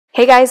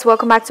Hey guys,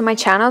 welcome back to my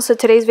channel. So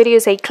today's video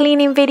is a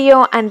cleaning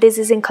video and this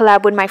is in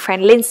collab with my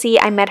friend Lindsey.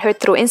 I met her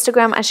through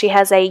Instagram and she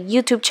has a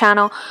YouTube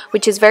channel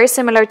which is very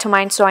similar to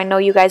mine, so I know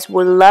you guys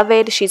will love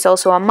it. She's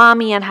also a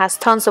mommy and has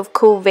tons of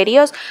cool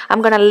videos.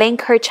 I'm gonna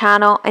link her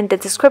channel in the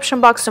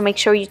description box, so make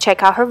sure you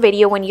check out her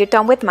video when you're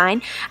done with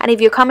mine. And if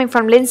you're coming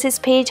from Lindsey's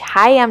page,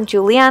 hi, I'm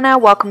Juliana.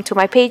 Welcome to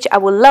my page. I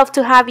would love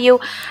to have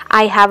you.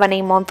 I have an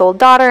 8-month-old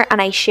daughter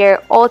and I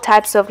share all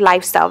types of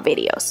lifestyle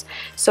videos.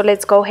 So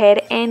let's go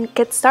ahead and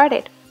get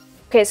started.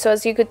 Okay, so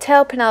as you could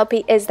tell,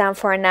 Penelope is down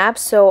for a nap,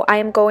 so I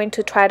am going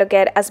to try to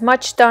get as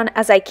much done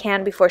as I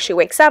can before she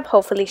wakes up.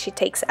 Hopefully she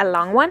takes a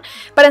long one.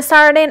 But I'm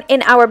starting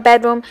in our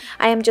bedroom.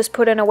 I am just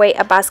putting away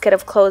a basket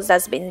of clothes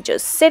that's been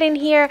just sitting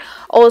here.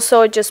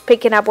 Also just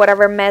picking up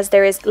whatever mess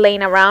there is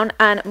laying around,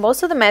 and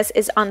most of the mess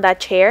is on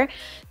that chair.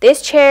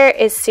 This chair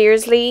is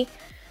seriously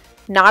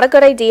not a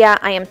good idea.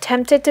 I am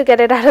tempted to get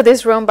it out of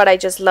this room, but I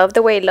just love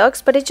the way it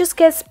looks. But it just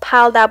gets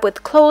piled up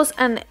with clothes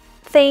and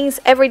things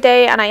every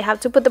day and I have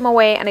to put them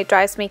away and it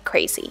drives me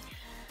crazy.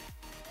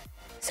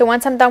 So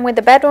once I'm done with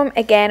the bedroom,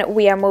 again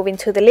we are moving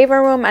to the living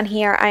room, and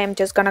here I am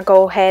just gonna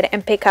go ahead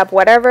and pick up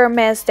whatever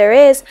mess there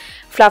is,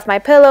 fluff my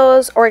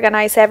pillows,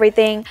 organize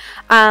everything.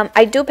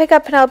 I do pick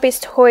up Penelope's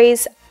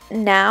toys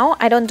now.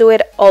 I don't do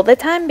it all the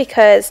time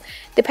because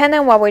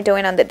depending on what we're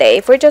doing on the day.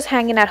 If we're just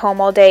hanging at home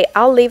all day,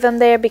 I'll leave them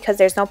there because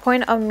there's no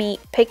point of me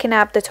picking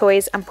up the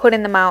toys and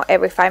putting them out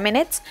every 5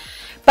 minutes.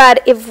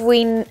 But if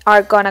we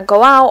are gonna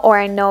go out, or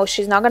I know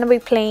she's not gonna be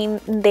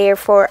playing there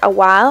for a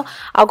while,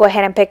 I'll go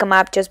ahead and pick them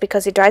up just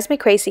because it drives me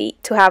crazy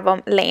to have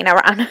them laying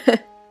around.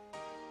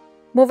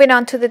 Moving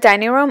on to the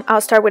dining room,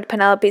 I'll start with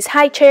Penelope's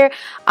high chair.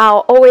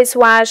 I'll always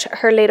wash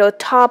her little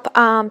top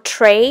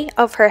tray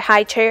of her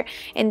high chair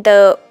in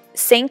the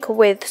sink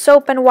with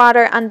soap and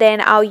water, and then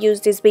I'll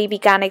use these baby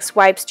Ganex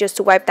wipes just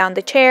to wipe down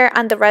the chair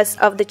and the rest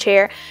of the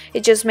chair.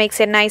 It just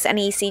makes it nice and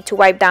easy to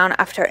wipe down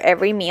after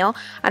every meal.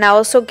 And I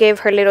also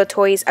give her little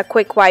toys a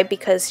quick wipe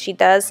because she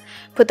does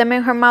put them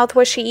in her mouth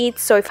while she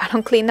eats, so if I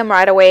don't clean them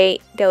right away,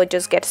 they'll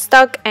just get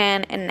stuck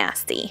and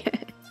nasty.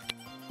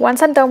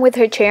 Once I'm done with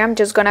her chair, I'm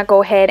just gonna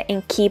go ahead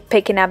and keep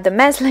picking up the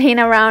mess laying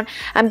around.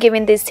 I'm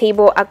giving this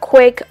table a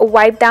quick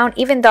wipe down,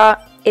 even though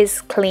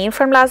is clean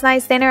from last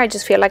night's dinner. I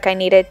just feel like I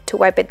needed to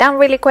wipe it down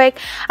really quick.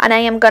 And I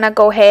am gonna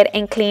go ahead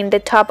and clean the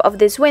top of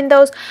these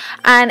windows,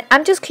 and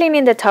I'm just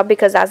cleaning the top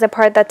because that's the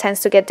part that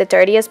tends to get the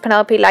dirtiest.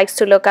 Penelope likes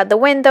to look at the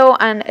window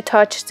and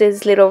touch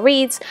these little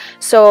reeds,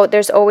 so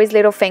there's always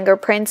little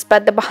fingerprints,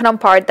 but the bottom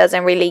part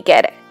doesn't really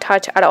get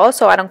touched at all,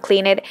 so I don't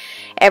clean it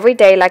every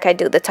day like I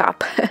do the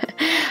top.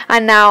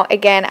 And now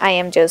again I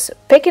am just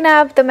picking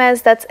up the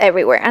mess that's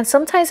everywhere, and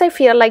sometimes I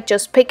feel like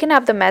just picking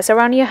up the mess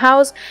around your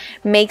house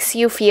makes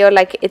you feel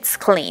like it's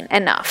clean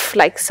enough.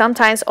 Like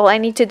sometimes all I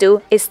need to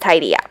do is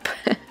tidy up.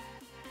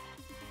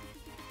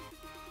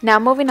 Now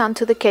moving on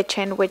to the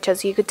kitchen, which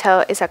as you could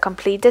tell is a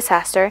complete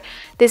disaster.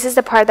 This is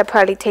the part that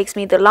probably takes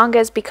me the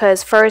longest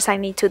because first I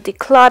need to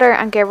declutter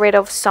and get rid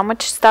of so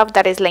much stuff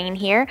that is laying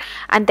here,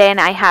 and then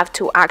I have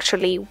to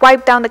actually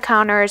wipe down the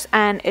counters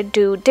and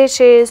do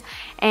dishes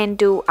and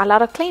do a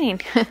lot of cleaning.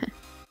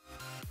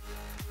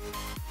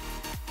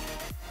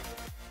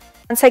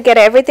 Once I get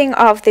everything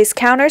off these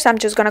counters, I'm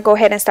just gonna go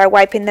ahead and start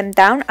wiping them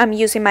down. I'm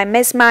using my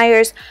Miss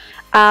Meyer's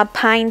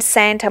Pine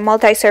Scent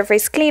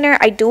multi-surface cleaner.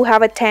 I do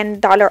have a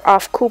 $10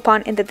 off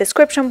coupon in the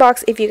description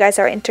box. If you guys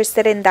are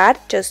interested in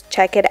that, just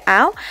check it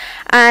out.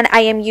 And I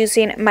am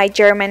using my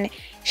German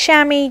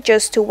chamois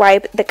just to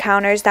wipe the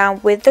counters down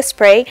with the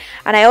spray.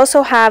 And I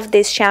also have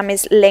this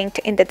chamois linked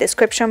in the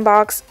description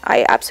box.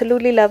 I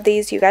absolutely love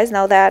these, you guys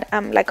know that.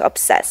 I'm like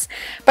obsessed.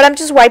 But I'm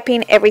just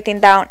wiping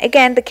everything down.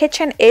 Again, the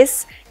kitchen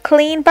is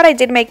clean, but I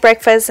did make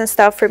breakfast and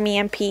stuff for me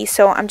and P,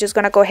 so I'm just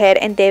gonna go ahead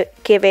and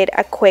give it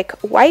a quick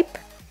wipe.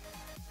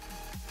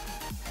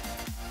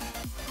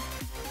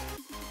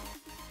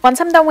 Once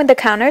I'm done with the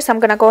counters, I'm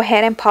gonna go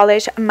ahead and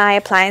polish my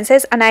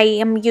appliances, and I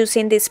am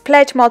using this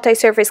Pledge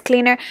multi-surface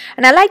cleaner,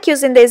 and I like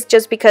using this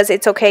just because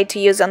it's okay to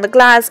use on the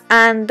glass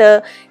and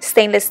the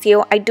stainless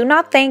steel. I do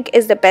not think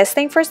is the best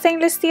thing for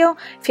stainless steel.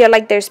 I feel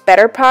like there's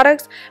better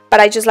products, but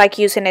I just like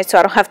using it so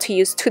I don't have to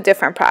use two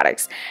different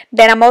products.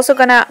 Then I'm also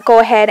gonna go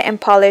ahead and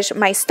polish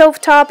my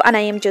stovetop, and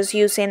I am just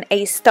using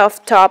a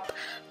stovetop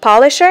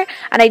polisher,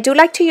 and I do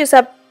like to use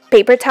a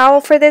paper towel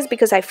for this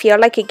because I feel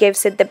like it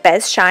gives it the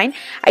best shine.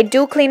 I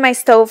do clean my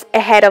stove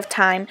ahead of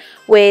time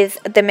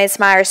with the Miss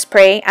Meyer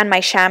spray and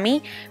my chamois,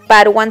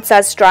 but once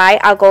that's dry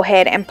I'll go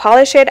ahead and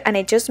polish it, and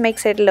it just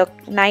makes it look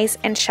nice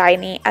and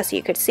shiny, as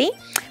you could see.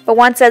 But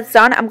once that's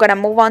done, I'm gonna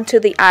move on to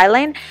the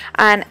island,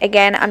 and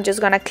again I'm just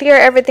gonna clear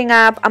everything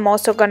up. I'm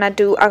also gonna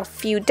do a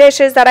few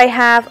dishes that I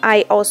have.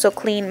 I also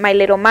clean my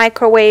little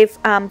microwave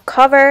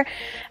cover,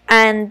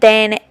 and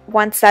then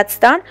once that's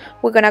done,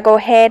 we're gonna go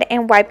ahead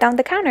and wipe down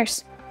the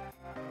counters.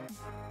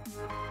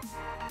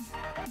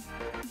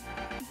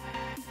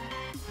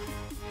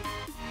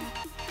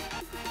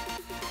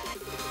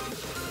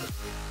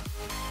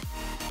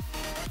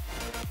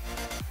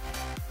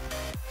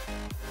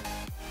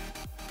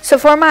 So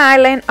for my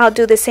island, I'll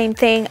do the same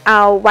thing.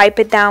 I'll wipe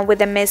it down with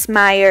the Miss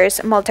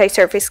Meyer's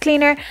multi-surface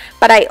cleaner,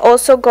 but I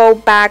also go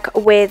back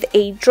with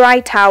a dry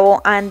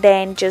towel and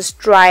then just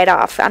dry it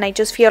off. And I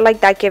just feel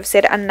like that gives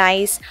it a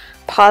nice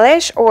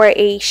polish or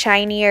a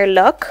shinier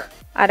look.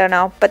 I don't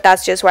know, but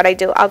that's just what I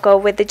do. I'll go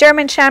with the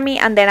German chamois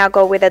and then I'll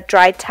go with a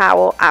dry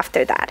towel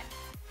after that.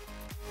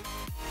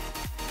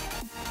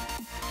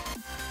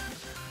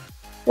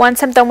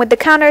 Once I'm done with the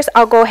counters,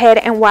 I'll go ahead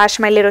and wash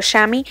my little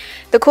chamois.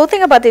 The cool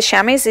thing about these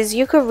chamois is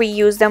you could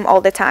reuse them all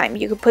the time.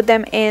 You could put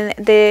them in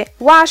the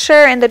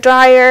washer, in the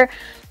dryer.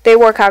 They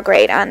work out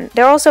great, and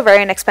they're also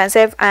very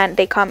inexpensive, and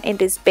they come in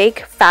this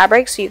big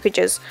fabric, so you could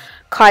just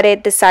cut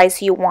it the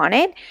size you want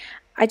it.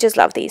 I just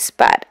love these,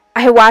 but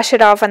I wash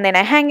it off and then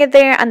I hang it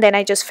there, and then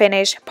I just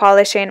finish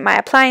polishing my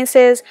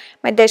appliances,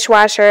 my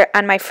dishwasher,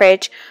 and my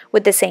fridge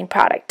with the same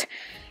product.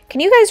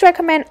 Can you guys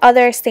recommend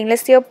other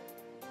stainless steel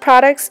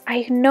products?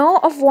 I know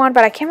of one,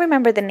 but I can't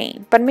remember the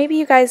name, but maybe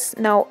you guys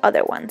know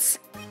other ones.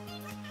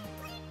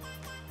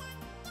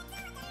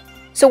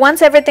 So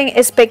once everything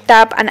is picked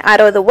up and out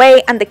of the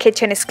way and the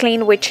kitchen is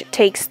clean, which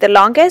takes the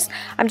longest,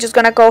 I'm just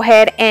gonna go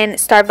ahead and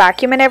start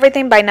vacuuming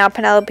everything. By now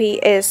Penelope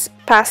is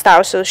passed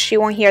out, so she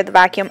won't hear the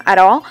vacuum at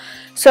all.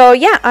 So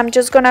yeah, I'm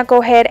just gonna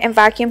go ahead and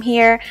vacuum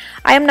here.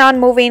 I am not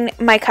moving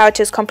my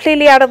couches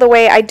completely out of the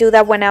way. I do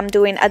that when I'm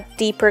doing a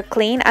deeper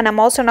clean, and I'm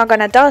also not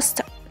gonna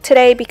dust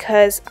today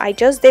because I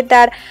just did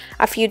that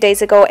a few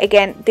days ago.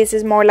 Again, this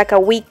is more like a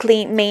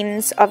weekly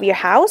maintenance of your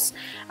house,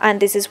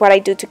 and this is what I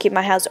do to keep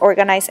my house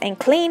organized and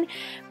clean.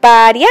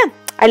 But yeah,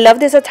 I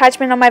love this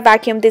attachment on my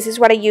vacuum. This is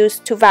what I use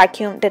to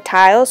vacuum the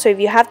tiles. So if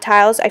you have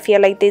tiles, I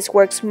feel like this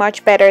works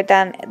much better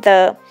than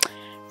the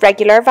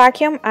regular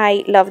vacuum.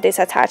 I love this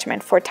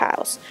attachment for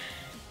tiles.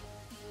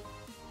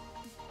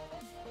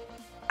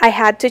 I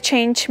had to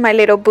change my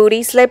little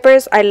booty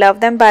slippers. I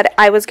love them, but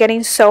I was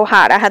getting so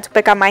hot. I had to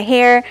pick up my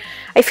hair.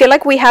 I feel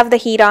like we have the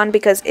heat on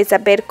because it's a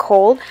bit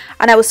cold,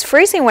 and I was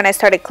freezing when I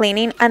started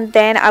cleaning, and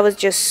then I was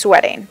just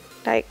sweating.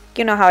 Like,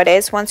 you know how it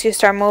is. Once you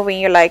start moving,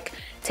 you're like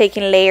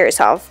taking layers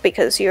off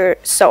because you're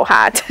so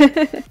hot.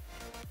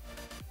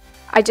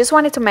 I just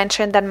wanted to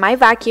mention that my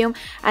vacuum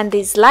and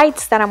these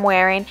lights that I'm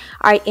wearing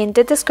are in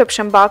the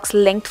description box,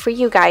 linked for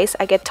you guys.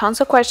 I get tons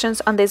of questions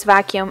on this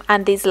vacuum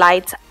and these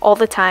lights all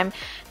the time.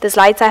 These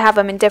lights, I have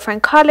them in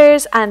different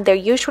colors and they're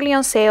usually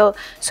on sale,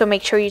 so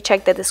make sure you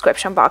check the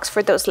description box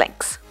for those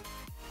links.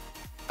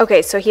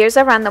 Okay, so here's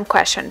a random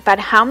question, but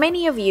how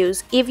many of you,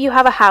 if you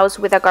have a house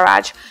with a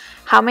garage,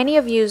 how many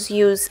of you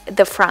use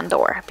the front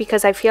door?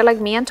 Because I feel like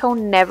me and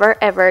Tone never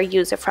ever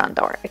use the front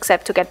door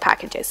except to get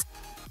packages.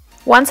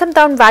 Once I'm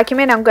done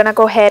vacuuming, I'm gonna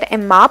go ahead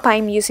and mop.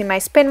 I'm using my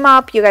spin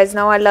mop. You guys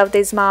know I love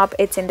this mop.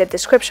 It's in the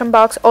description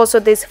box. Also,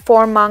 this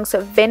 4 Monks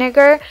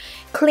vinegar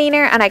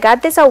cleaner, and I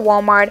got this at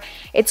Walmart.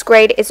 It's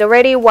great. It's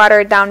already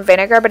watered down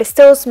vinegar, but it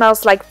still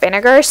smells like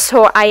vinegar,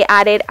 so I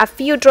added a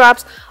few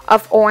drops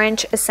of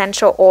orange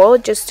essential oil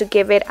just to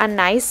give it a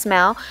nice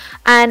smell.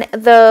 And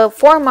the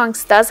 4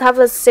 Monks does have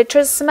a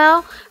citrus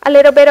smell, a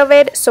little bit of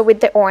it, so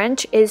with the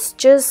orange is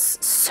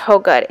just so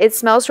good. It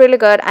smells really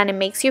good and it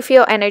makes you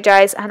feel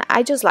energized, and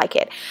I just like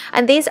it.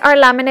 And these are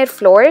laminate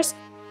floors,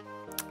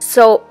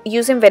 so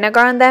using vinegar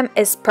on them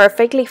is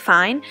perfectly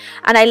fine,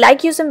 and I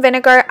like using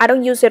vinegar. I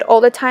don't use it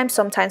all the time.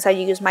 Sometimes I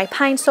use my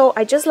pine sol.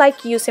 I just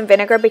like using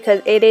vinegar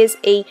because it is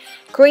a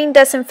green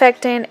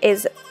disinfectant,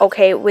 is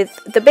okay with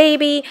the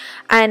baby,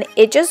 and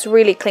it just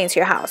really cleans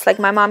your house. Like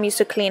my mom used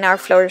to clean our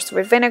floors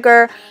with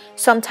vinegar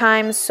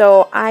sometimes,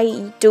 so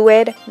I do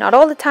it, not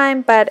all the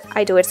time, but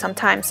I do it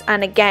sometimes.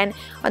 And again,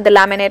 on the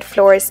laminate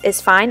floors is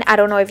fine. I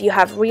don't know if you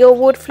have real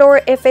wood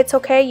floor, if it's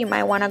okay. You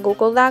might want to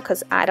Google that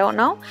because I don't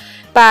know,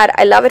 but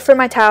I love it for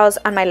my tiles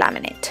and my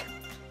laminate.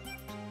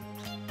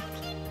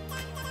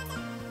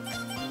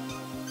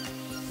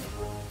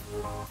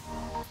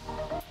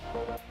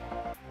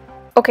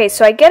 Okay,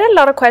 so I get a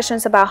lot of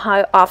questions about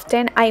how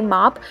often I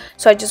mop,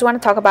 so I just want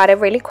to talk about it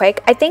really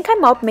quick. I think I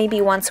mop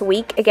maybe once a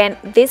week. Again,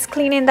 this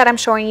cleaning that I'm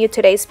showing you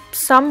today is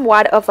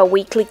somewhat of a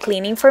weekly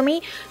cleaning for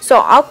me, so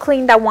I'll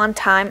clean that one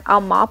time,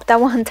 I'll mop that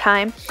one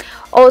time.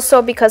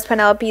 Also, because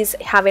Penelope is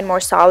having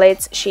more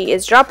solids, she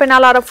is dropping a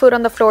lot of food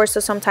on the floor, so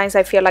sometimes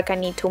I feel like I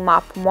need to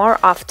mop more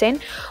often.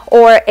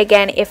 Or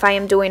again, if I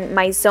am doing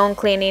my zone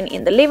cleaning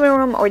in the living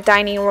room or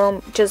dining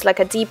room, just like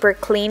a deeper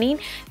cleaning,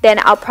 then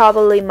I'll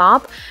probably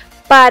mop.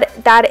 But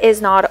that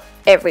is not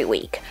every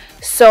week.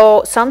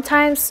 So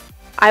sometimes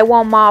I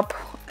won't mop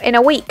in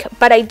a week,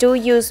 but I do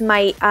use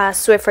my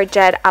Swiffer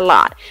Jet a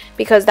lot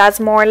because that's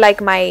more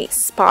like my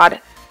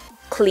spot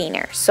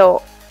cleaner.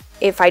 So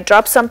if I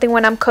drop something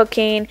when I'm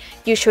cooking,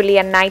 usually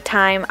at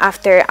nighttime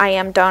after I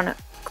am done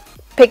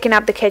picking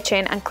up the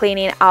kitchen and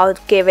cleaning, I'll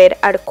give it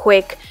a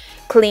quick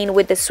clean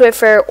with the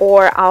Swiffer,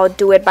 or I'll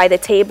do it by the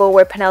table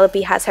where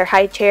Penelope has her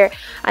high chair,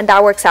 and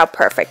that works out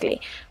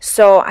perfectly.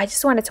 So I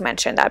just wanted to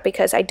mention that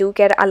because I do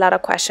get a lot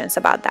of questions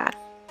about that.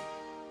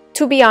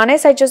 To be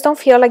honest, I just don't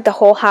feel like the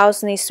whole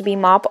house needs to be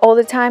mopped all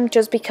the time,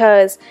 just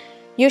because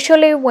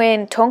usually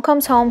when Tone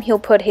comes home, he'll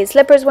put his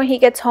slippers when he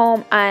gets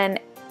home, and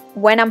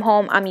when I'm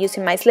home, I'm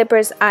using my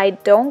slippers. I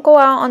don't go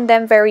out on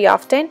them very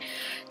often,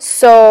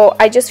 so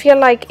I just feel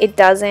like it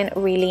doesn't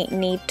really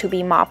need to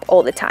be mopped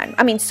all the time.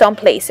 I mean, some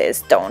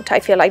places don't. I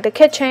feel like the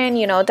kitchen,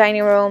 you know,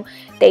 dining room,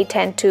 they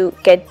tend to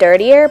get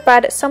dirtier,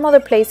 but some other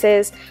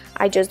places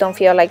I just don't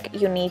feel like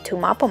you need to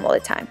mop them all the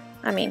time.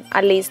 I mean,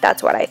 at least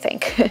that's what I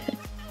think.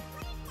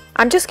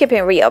 I'm just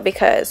keeping real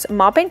because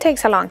mopping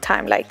takes a long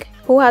time. Like,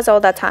 who has all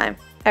that time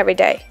every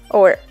day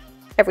or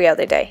every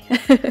other day?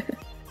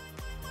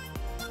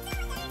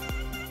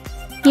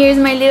 Here's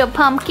my little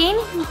pumpkin.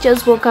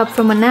 Just woke up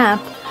from a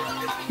nap.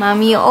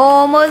 Mommy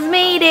almost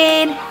made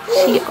it.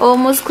 She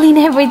almost cleaned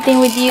everything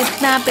with you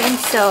snapping.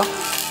 So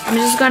I'm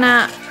just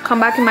gonna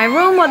come back in my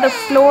room while the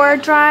floor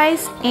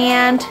dries,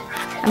 and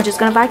I'm just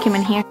gonna vacuum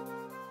in here.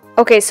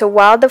 Okay, so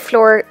while the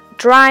floor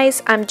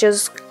dries, I'm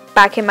just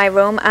back in my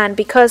room, and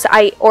because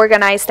I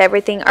organized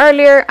everything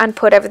earlier and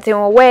put everything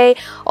away,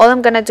 all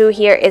I'm gonna do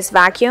here is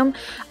vacuum.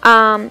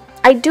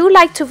 I do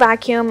like to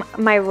vacuum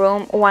my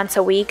room once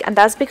a week, and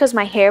that's because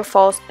my hair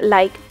falls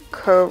like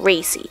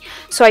crazy,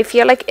 so I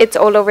feel like it's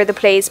all over the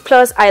place.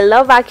 Plus I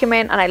love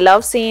vacuuming and I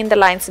love seeing the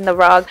lines in the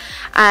rug,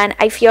 and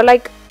I feel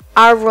like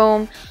our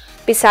room,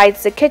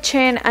 besides the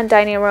kitchen and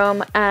dining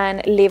room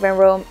and living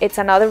room, it's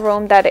another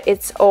room that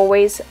it's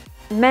always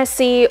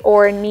messy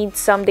or needs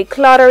some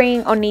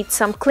decluttering or needs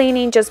some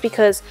cleaning, just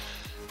because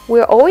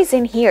we're always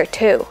in here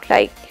too.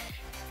 Like,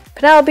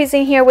 Penelope's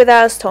in here with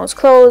us, Tone's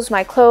clothes,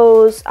 my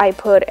clothes, I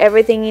put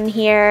everything in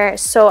here,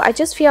 so I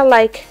just feel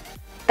like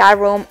that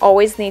room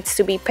always needs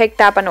to be picked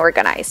up and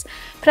organized.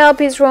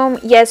 Penelope's room,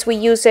 yes, we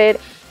use it,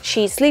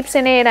 she sleeps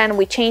in it and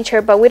we change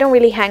her, but we don't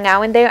really hang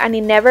out in there, and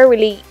it never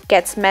really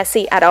gets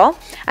messy at all.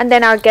 And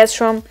then our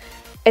guest room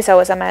is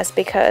always a mess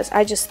because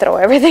I just throw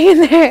everything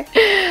in there.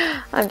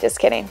 I'm just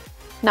kidding,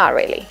 not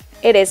really,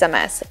 it is a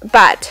mess,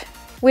 but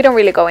we don't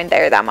really go in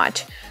there that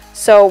much,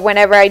 so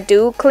whenever I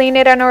do clean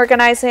it and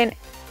organize it,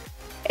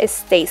 it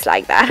stays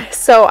like that,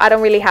 so I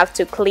don't really have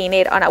to clean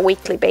it on a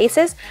weekly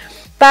basis.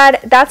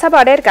 But that's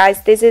about it,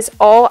 guys. This is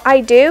all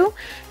I do.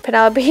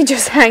 Penelope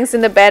just hangs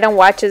in the bed and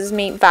watches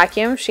me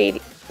vacuum.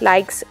 She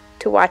likes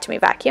to watch me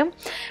vacuum.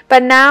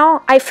 But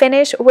now I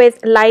finish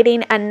with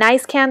lighting a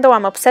nice candle.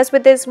 I'm obsessed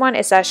with this one.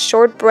 It's a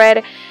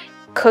shortbread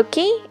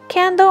cookie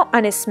candle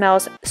and it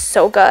smells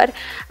so good.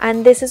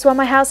 And this is what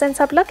my house ends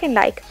up looking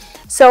like.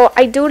 So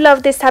I do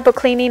love this type of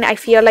cleaning. I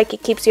feel like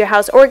it keeps your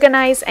house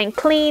organized and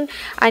clean,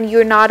 and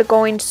you're not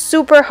going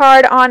super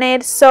hard on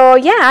it. So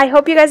yeah, I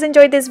hope you guys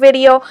enjoyed this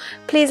video.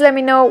 Please let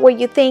me know what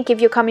you think. If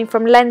you're coming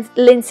from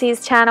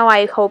Lindsey's channel,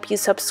 I hope you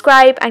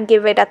subscribe and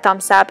give it a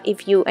thumbs up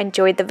if you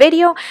enjoyed the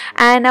video.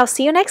 And I'll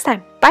see you next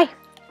time. Bye.